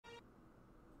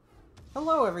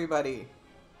Hello, everybody.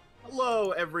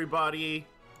 Hello, everybody.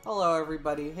 Hello,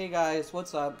 everybody. Hey, guys,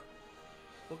 what's up?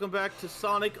 Welcome back to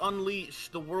Sonic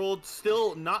Unleashed. The world's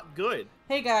still not good.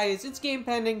 Hey, guys, it's Game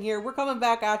Pending here. We're coming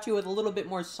back at you with a little bit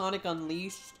more Sonic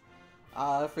Unleashed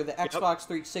for the Xbox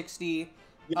 360.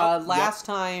 Last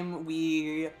time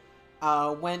we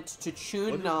went to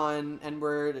Chunon and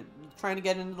we're trying to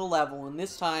get into the level, and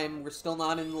this time we're still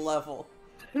not in the level.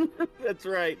 That's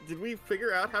right. Did we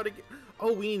figure out how to get...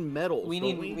 Oh, we need medals, we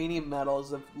need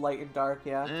medals of light and dark,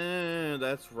 yeah.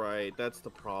 That's right. That's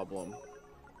the problem.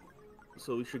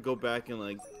 So we should go back and,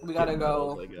 like... We gotta go...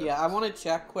 medals, I guess. Yeah, I want to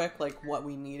check quick, like, what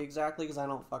we need exactly, because I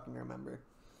don't fucking remember.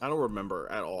 I don't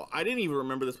remember at all. I didn't even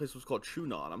remember this place was called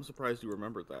Chunon. I'm surprised you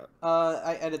remembered that.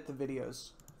 I edit the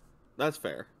videos. That's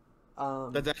fair.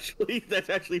 That's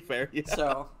actually fair, yeah.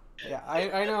 So, yeah,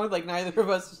 I know, like, neither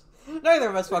of us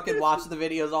fucking watch the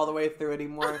videos all the way through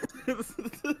anymore.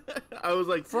 I was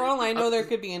like... For all I know, there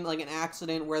could be, like, an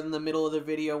accident where in the middle of the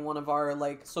video, one of our,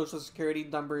 like, social security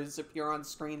numbers appear on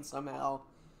screen somehow.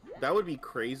 That would be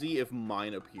crazy if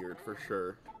mine appeared, for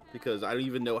sure. Because I don't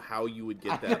even know how you would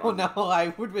get that. I don't know.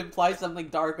 I would imply something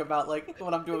dark about, like,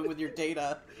 what I'm doing with your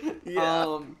data.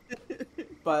 Yeah.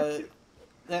 But...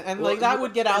 And, like, that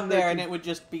would get out there, and it would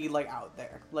just be, like, out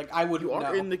there. Like, I wouldn't know. You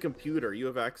are in the computer. You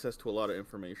have access to a lot of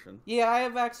information. Yeah, I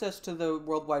have access to the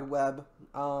World Wide Web.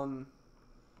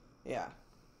 Yeah.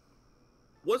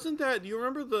 Wasn't that... Do you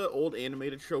remember the old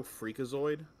animated show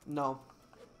Freakazoid? No.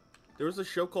 There was a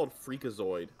show called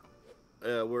Freakazoid,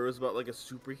 where it was about, like, a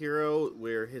superhero,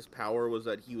 where his power was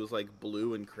that he was, like,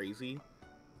 blue and crazy.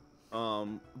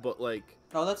 But, like...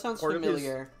 Oh, that sounds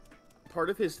familiar.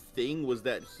 Part of his thing was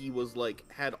that he was, like,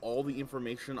 had all the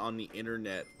information on the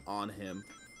internet on him,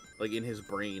 like, in his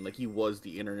brain. Like, he was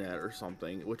the internet or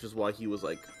something, which is why he was,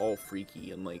 like, all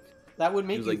freaky and, like... That would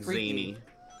make you like, freaky. Zany.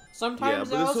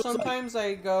 Sometimes, yeah, sometimes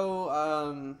I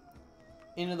go,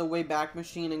 into the Wayback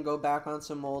Machine and go back on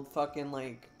some old fucking,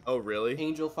 like... Oh, really?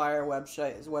 Angel Fire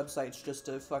websites just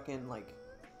to fucking, like...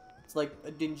 It's like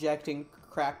injecting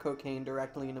crack cocaine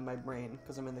directly into my brain,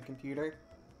 because I'm in the computer.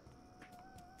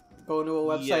 Go to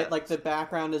a website, like, the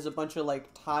background is a bunch of, like,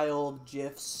 tiled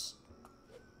GIFs.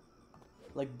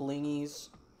 Like, blingies.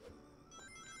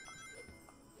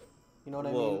 You know what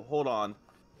I mean? Whoa, hold on.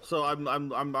 So,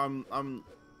 I'm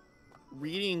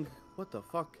reading... What the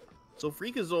fuck? So,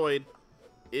 Freakazoid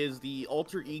is the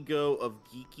alter ego of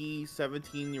geeky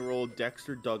 17-year-old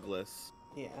Dexter Douglas.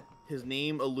 Yeah. His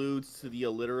name alludes to the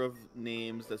alliterative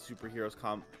names that superheroes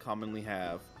commonly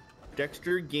have.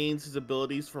 Dexter gains his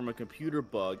abilities from a computer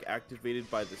bug activated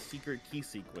by the secret key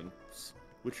sequence,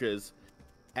 which is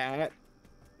at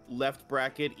left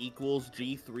bracket equals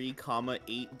G3,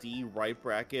 8D right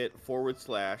bracket /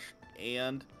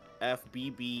 and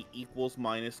FBB equals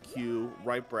 -Q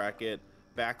right bracket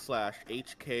 /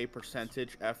 HK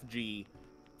 %FG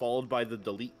followed by the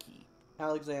delete key.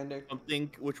 Alexander. Something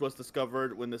which was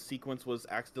discovered when the sequence was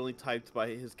accidentally typed by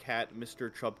his cat, Mr.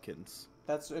 Chubkins.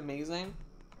 That's amazing.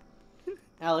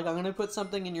 Alec, I'm gonna put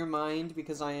something in your mind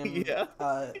because I am,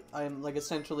 I am like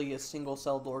essentially a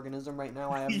single-celled organism right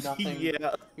now. I have nothing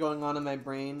going on in my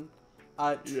brain.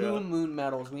 2 moon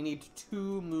medals. We need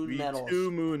 2 moon medals.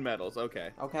 2 moon medals. Okay.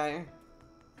 Okay.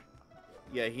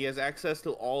 Yeah, he has access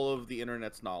to all of the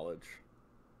internet's knowledge.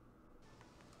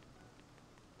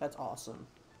 That's awesome.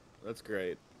 That's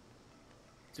great.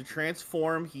 To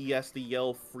transform, he has to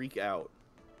yell "freak out."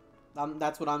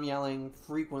 That's what I'm yelling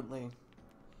frequently.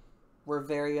 We're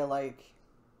very alike.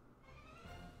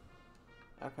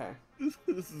 Okay.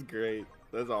 This is great.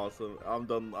 That's awesome. I'm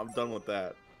done with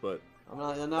that. But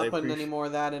I'm not putting any more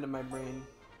of that into my brain.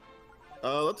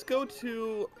 Let's go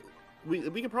to. We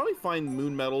can probably find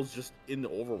moon medals just in the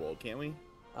overworld, can't we?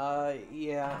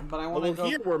 Yeah, but I want to go.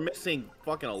 Here we're missing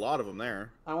fucking a lot of them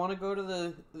there. I want to go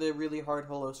to the really hard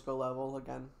Holosco level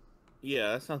again.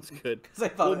 Yeah, that sounds good. Because I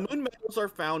thought moon medals are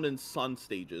found in sun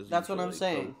stages. That's usually what I'm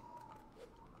saying. So...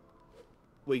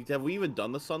 Wait, have we even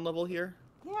done the sun level here?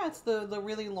 Yeah, it's the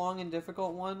really long and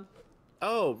difficult one.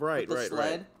 Oh, right, with the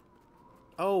sled. Right.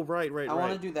 Oh, right. I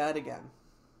want to do that again.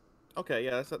 Okay,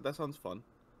 yeah, that sounds fun.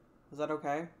 Is that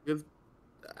okay?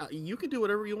 You can do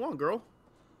whatever you want, girl.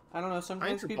 I don't know,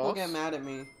 sometimes people get mad at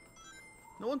me.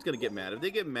 No one's gonna get mad. If they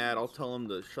get mad, I'll tell them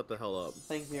to shut the hell up.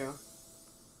 Thank you.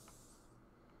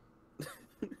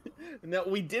 Now,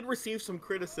 we did receive some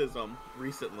criticism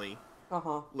recently.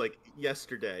 Like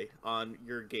yesterday on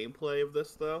your gameplay of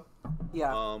this, though.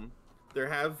 Yeah. There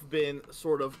have been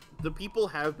the people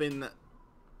have been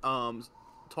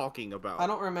talking about. I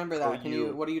don't remember that.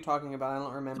 What are you talking about? I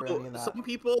don't remember any of that. Some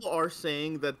people are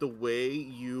saying that the way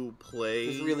you play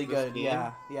is really good. game,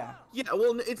 Yeah. Yeah,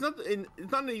 well, it's not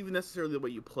even necessarily the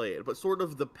way you play it, but sort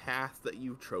of the path that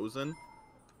you've chosen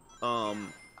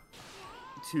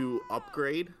to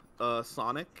upgrade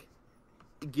Sonic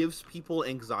gives people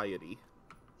anxiety.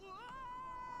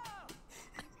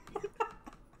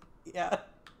 Yeah.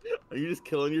 Are you just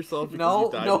killing yourself because no,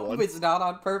 you died once? It's not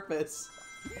on purpose.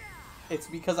 It's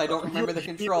because I don't remember the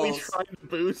controls. Really trying to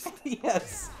boost?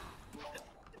 Yes.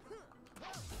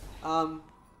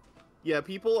 Yeah,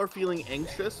 people are feeling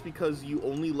anxious because you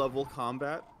only level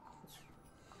combat.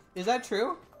 Is that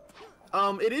true?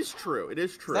 It is true. It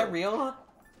is true. Is that real?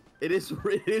 It is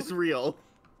real.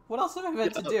 What else am I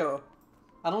meant to do?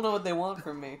 I don't know what they want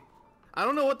from me. I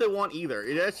don't know what they want either.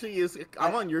 It actually is.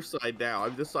 I'm on your side now.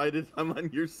 I've decided I'm on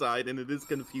your side, and it is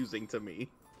confusing to me.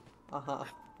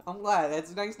 I'm glad.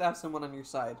 It's nice to have someone on your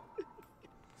side.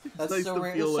 That's nice so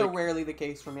rarely the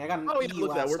case for me. I got an E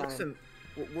look at last that. time.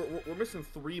 We're missing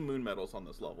 3 moon medals on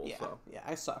this level. Yeah, so. yeah,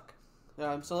 I suck.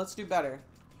 So let's do better,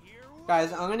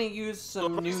 guys. I'm gonna use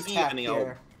some new tech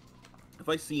here. If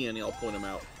I see any, I'll point them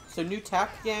out. So new tech,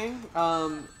 gang.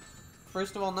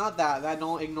 First of all, not that.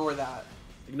 Don't ignore that.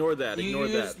 Ignore that. You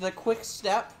use the quick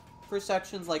step for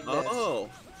sections like this. Oh,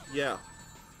 yeah.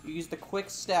 You use the quick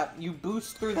step. You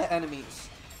boost through the enemies.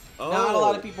 Oh. Not a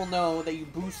lot of people know that you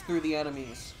boost through the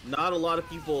enemies. Not a lot of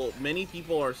people. Many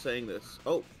people are saying this.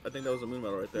 Oh, I think that was a moon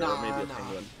medal right there, or maybe a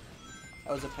penguin.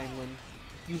 That was a penguin.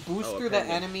 You boost through the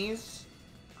enemies.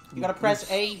 You gotta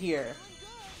press A here.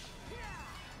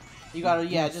 You gotta,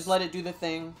 just let it do the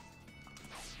thing.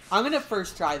 I'm gonna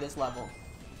first try this level.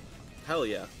 Hell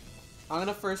yeah. I'm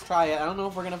gonna first try it. I don't know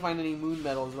if we're gonna find any moon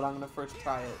medals, but I'm gonna first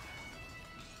try it.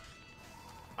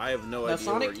 I have no idea. Now,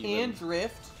 Sonic can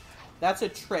drift. That's a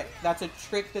trick. That's a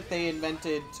trick that they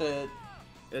invented to...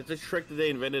 It's a trick that they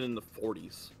invented in the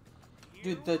 40s.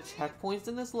 Dude, the checkpoints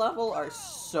in this level are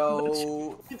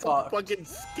so it's fucked. Fucking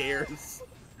scarce.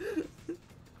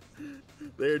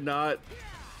 They're not...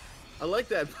 I like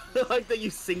that. I like that you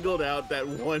singled out that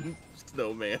one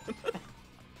snowman.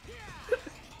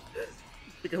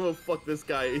 Like, I'm gonna fuck this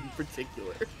guy in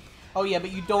particular. Oh yeah,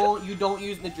 but you don't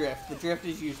use the drift. The drift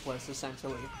is useless,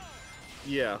 essentially.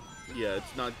 Yeah,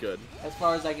 it's not good. As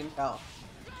far as I can tell.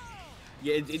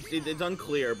 Yeah, it's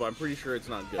unclear, but I'm pretty sure it's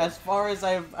not good. As far as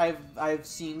I've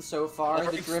seen so far,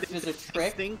 the drift is a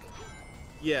trick.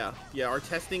 Yeah, our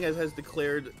testing has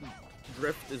declared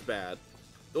drift is bad.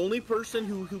 The only person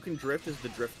who can drift is the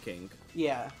Drift King.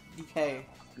 Yeah, DK.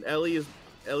 And Ellie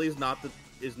is not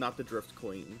the Drift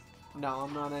Queen. No,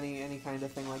 I'm not any kind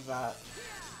of thing like that.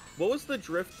 What was the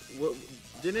drift?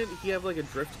 Didn't he have like a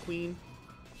Drift Queen?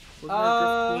 Wasn't there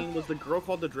a Drift Queen? Was the girl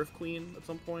called the Drift Queen at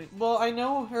some point? Well, I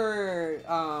know her,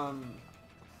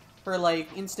 her like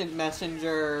instant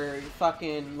messenger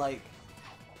fucking like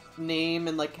name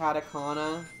and like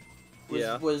katakana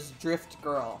was Drift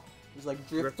Girl. It was like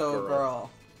Drifto Girl.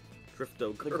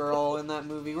 Drifto Girl. The girl in that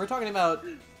movie. We're talking about.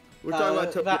 We're talking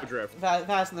about Tokyo Drift.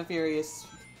 Fast and the Furious,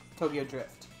 Tokyo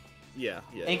Drift. Yeah.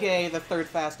 AKA the third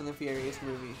Fast and the Furious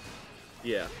movie.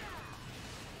 Yeah,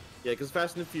 because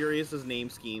Fast and the Furious' name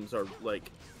schemes are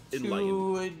like enlightened.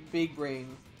 Too big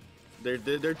brain.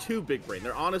 They're too big brain.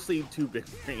 They're honestly too big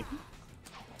brain.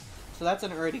 So that's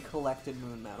an already collected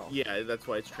moon medal. Yeah, that's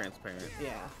why it's transparent.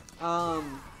 Yeah.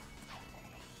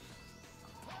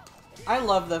 I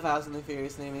love the Fast and the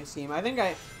Furious naming scheme. I think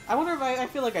I wonder if I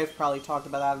feel like I've probably talked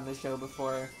about that in the show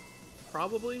before.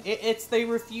 Probably. They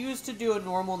refuse to do a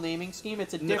normal naming scheme.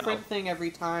 It's a different thing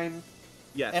every time.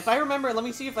 Yes. If I remember, let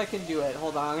me see if I can do it.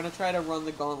 Hold on, I'm gonna try to run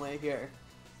the gauntlet here.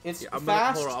 It's hold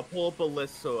Fast. on, I'll pull up a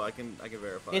list so I can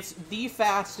verify. It's The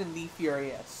Fast and the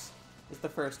Furious. Is the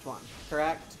first one,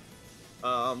 correct?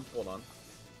 Hold on.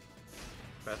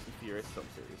 Fast and Furious film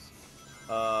series.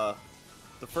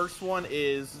 The first one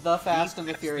is The Fast and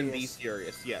the Furious. And the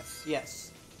Furious, yes.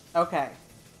 Yes. Okay.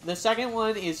 The second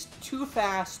one is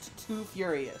 2Fast2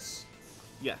 Furious.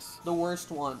 Yes. The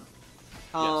worst one.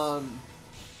 Yes.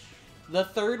 The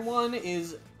third one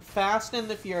is Fast and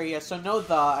the Furious, so no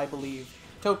the, I believe.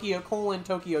 Tokyo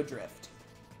Drift.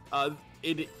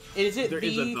 Is it there the?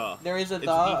 Is a the. There is a it's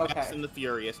the? Okay. Fast and the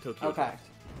Furious Tokyo Okay. Drift.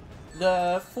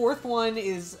 The fourth one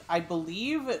is, I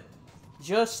believe,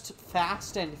 just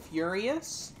Fast and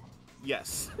Furious.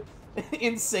 Yes.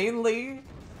 Insanely.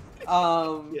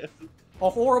 Yeah. A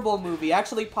horrible movie.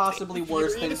 Actually, possibly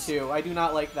worse than 2. I do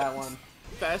not like that one.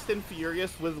 Fast and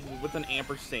Furious with an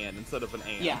ampersand instead of an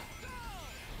and. Yeah.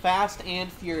 Fast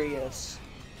and Furious.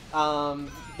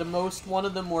 One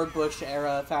of the more Bush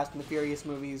era Fast and the Furious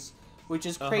movies, which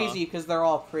is crazy because they're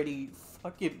all pretty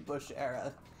Fucking Bush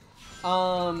era.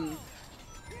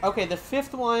 Okay, the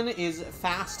 5th one is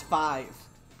Fast 5.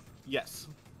 Yes.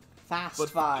 Fast But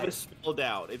 5. it's spelled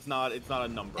out. It's not a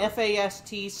number.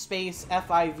 F-A-S-T space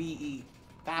F-I-V-E.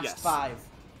 Fast Yes. 5.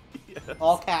 Yes.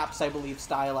 All caps, I believe,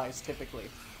 stylized typically.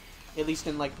 At least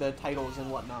in like the titles and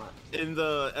whatnot. And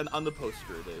on the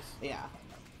poster it is. Yeah.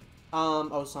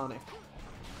 Oh, Sonic.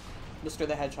 Mr.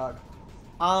 the Hedgehog.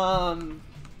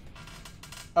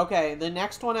 Okay, the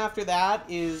next one after that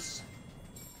is...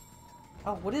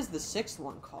 Oh, what is the 6th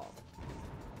one called?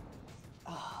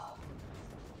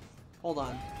 Hold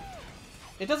on.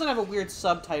 It doesn't have a weird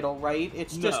subtitle, right?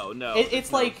 It's just... No.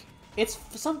 It's like... It's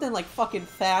something like fucking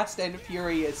Fast and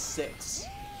Furious 6.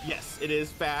 Yes, it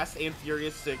is Fast and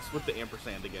Furious 6 with the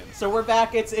ampersand again. So we're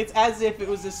back. It's as if it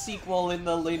was a sequel in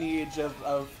the lineage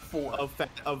of 4.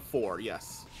 Of 4,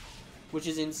 yes. Which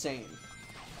is insane.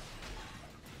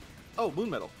 Oh, Moon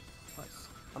Medal. Nice.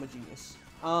 I'm a genius.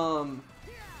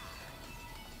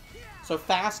 So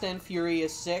Fast and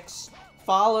Furious 6,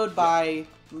 followed by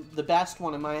the best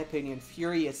one in my opinion,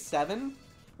 Furious 7.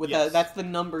 That's the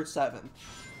number 7.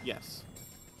 Yes.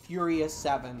 Furious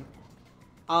 7.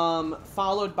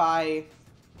 Followed by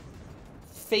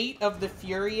Fate of the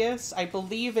Furious. I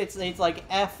believe it's like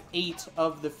F8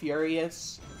 of the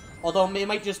Furious. Although it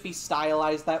might just be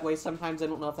stylized that way sometimes. I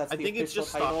don't know if that's the official title. I think it's just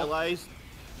stylized.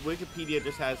 Wikipedia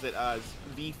just has it as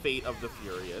The Fate of the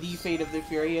Furious. The Fate of the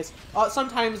Furious.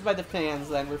 Sometimes by the fans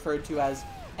then referred to as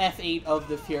F8 of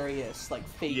the Furious, like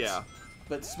Fate. Yeah.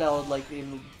 But spelled like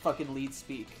in fucking lead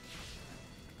speak.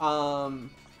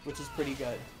 Which is pretty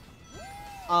good.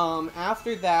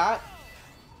 After that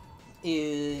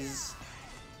is,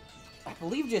 I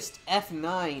believe, just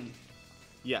F9.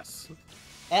 Yes.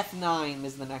 F9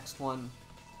 is the next one.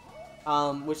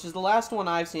 Which is the last one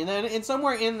I've seen. And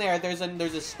somewhere in there, there's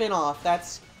a spin-off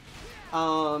that's,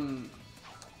 fucking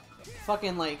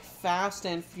like Fast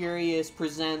and Furious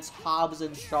presents Hobbs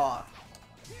and Shaw.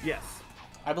 Yes.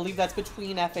 I believe that's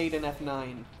between F8 and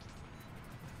F9.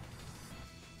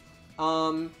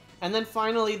 And then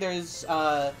finally there's,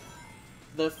 the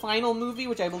final movie,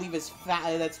 which I believe is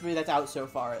that's out so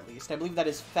far at least. I believe that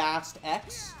is Fast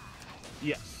X.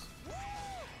 Yes.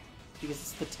 Because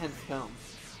it's the 10th film.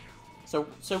 So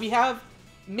we have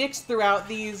mixed throughout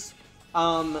these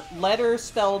letters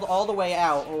spelled all the way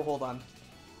out. Oh, hold on.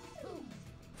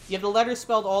 You have the letters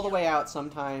spelled all the way out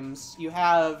sometimes. You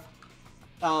have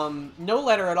no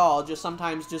letter at all, just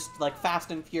sometimes just like Fast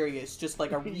and Furious, just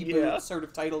like a reboot sort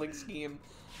of titling scheme.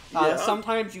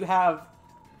 Sometimes you have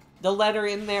the letter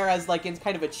in there as like in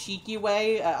kind of a cheeky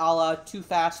way, a la Too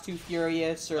Fast, Too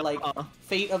Furious, or like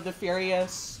Fate of the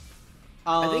Furious.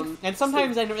 And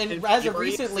sometimes, and as of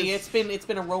recently, it's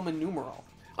been a Roman numeral.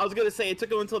 I was gonna say it took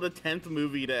them until the 10th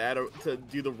movie to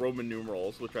do the Roman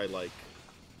numerals, which I like.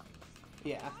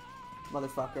 Yeah,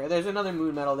 motherfucker. There's another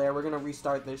moon medal there. We're gonna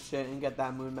restart this shit and get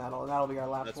that moon medal, and that'll be our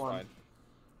last one. That's fine.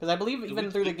 Because I believe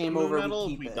even through the game over,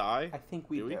 we keep it. Die? I think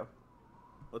we do.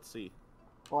 Let's see.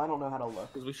 Well, I don't know how to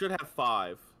look. Because we should have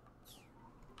 5.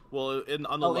 Well,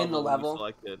 on the level we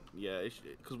selected. Yeah,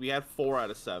 because we had 4 out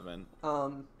of 7.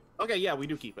 Okay, yeah, we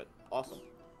do keep it. Awesome.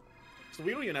 So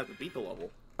we don't even have to beat the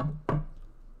level.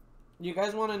 You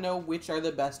guys want to know which are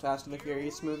the best Fast and the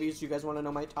Furious movies? You guys want to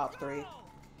know my top 3?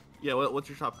 Yeah, what's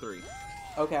your top 3?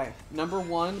 Okay, number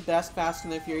 1, best Fast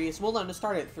and the Furious. Well, to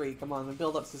start at 3. Come on, and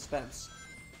build up suspense.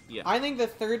 Yeah. I think the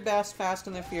 3rd best Fast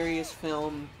and the Furious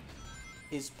film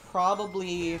is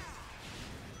probably...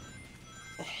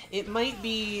 It might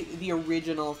be the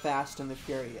original Fast and the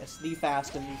Furious. The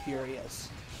Fast and the Furious.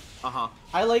 Uh-huh.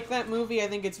 I like that movie. I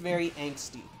think it's very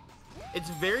angsty.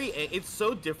 It's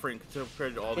so different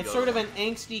compared to all the It's sort of an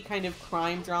angsty kind of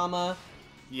crime drama.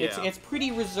 Yeah. It's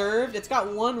pretty reserved. It's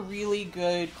got one really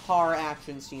good car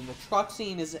action scene. The truck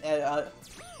scene is a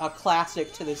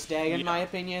classic to this day, in my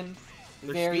opinion.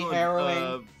 They're very stealing,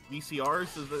 harrowing.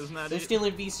 VCRs, isn't that They're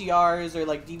stealing VCRs or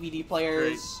like DVD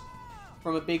players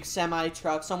from a big semi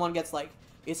truck. Someone gets like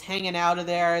is hanging out of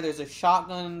there. There's a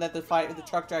shotgun that the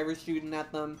truck driver's shooting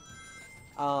at them.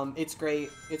 It's great.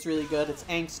 It's really good. It's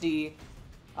angsty.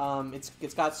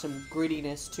 It's got some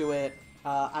grittiness to it.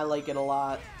 I like it a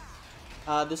lot.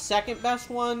 The second best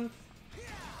one,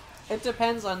 it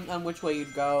depends on which way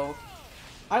you'd go.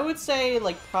 I would say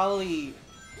like probably.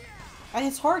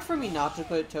 It's hard for me not to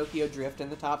put Tokyo Drift in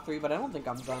the top 3, but I don't think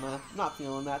I'm gonna. I'm not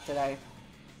feeling that today.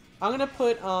 I'm gonna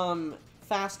put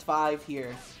Fast 5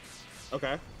 here.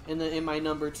 Okay. In my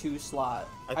number 2 slot.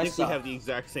 I think we have the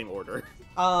exact same order.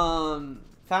 Fast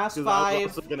 5. I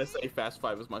was also gonna say Fast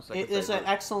 5 is my second favorite. It is an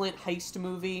excellent heist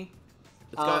movie.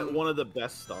 It's got one of the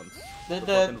best stunts.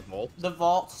 The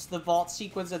vault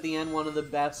sequence at the end, one of the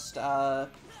best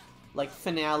like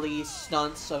finale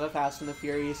stunts of a Fast and the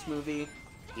Furious movie.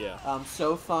 Yeah.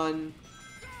 So fun.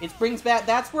 It brings back.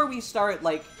 That's where we start.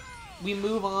 Like, we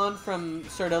move on from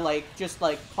sort of like just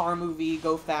like car movie,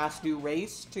 go fast, do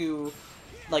race to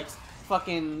like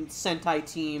fucking Sentai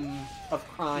team of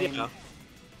crime.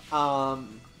 Yeah.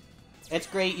 It's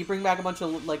great. You bring back a bunch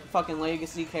of like fucking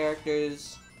legacy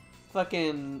characters.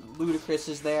 Fucking Ludacris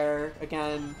is there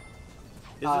again.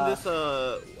 Isn't this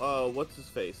what's his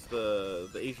face? The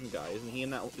Asian guy, isn't he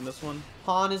in this one?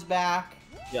 Han is back.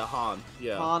 Yeah, Han.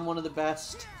 Yeah. Han, one of the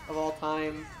best of all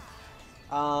time.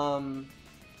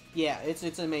 Yeah,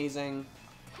 it's amazing.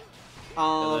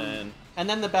 And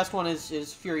then the best one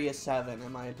is Furious 7,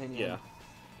 in my opinion. Yeah.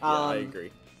 I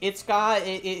agree. It's got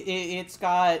it's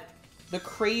got the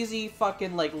crazy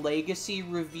fucking like legacy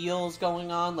reveals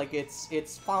going on. Like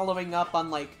it's following up on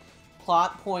like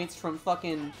plot points from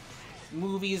fucking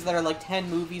movies that are like 10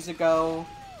 movies ago.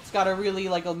 It's got a really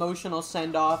like emotional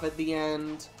send off at the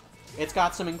end. It's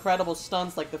got some incredible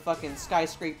stunts like the fucking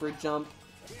skyscraper jump.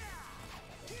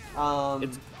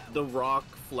 It's The Rock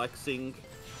flexing.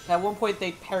 At one point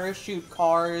they parachute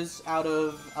cars out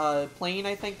of a plane,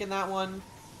 I think, in that one.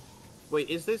 Wait,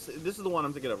 this is the one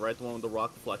I'm thinking of, right? The one with The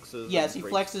Rock flexes? Yes, he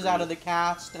flexes out of the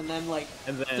cast and then, like,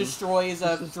 destroys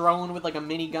a drone with, like, a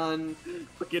minigun.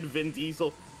 Freaking Vin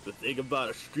Diesel. The thing about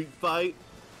a street fight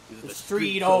is the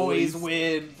street always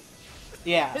wins.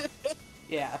 Yeah.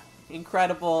 Yeah.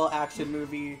 Incredible action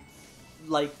movie.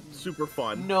 Like... Super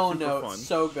fun. No Super notes. Fun.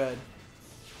 So good.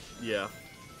 Yeah.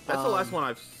 That's the last one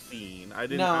I've seen. I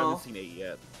haven't seen 8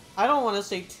 yet. I don't want to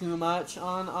say too much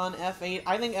on F8.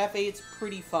 I think F8's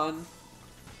pretty fun.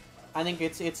 I think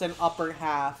it's an upper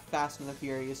half Fast and the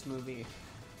Furious movie.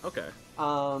 Okay.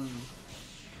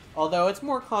 Although it's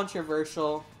more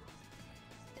controversial.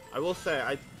 I will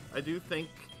say I do think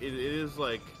it is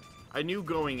like I knew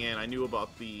going in. I knew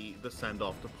about the send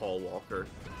off to Paul Walker.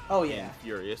 Oh yeah. In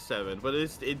Furious 7, but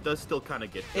it does still kind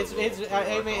of get. It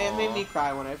made me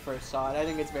cry when I first saw it. I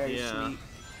think it's very sweet.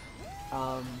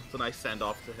 It's a nice send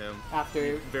off to him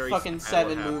after very fucking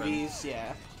 7 movies.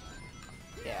 Yeah.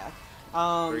 Yeah.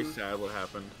 Very sad what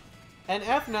happened. And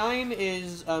F9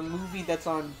 is a movie that's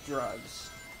on drugs.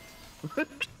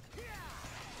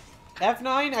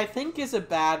 F9, I think, is a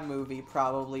bad movie,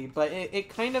 probably, but it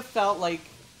kind of felt like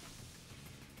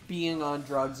being on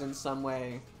drugs in some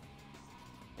way.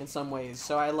 In some ways,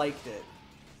 so I liked it.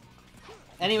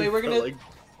 Anyway, we're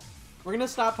gonna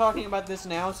stop talking about this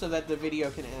now so that the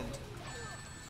video can end.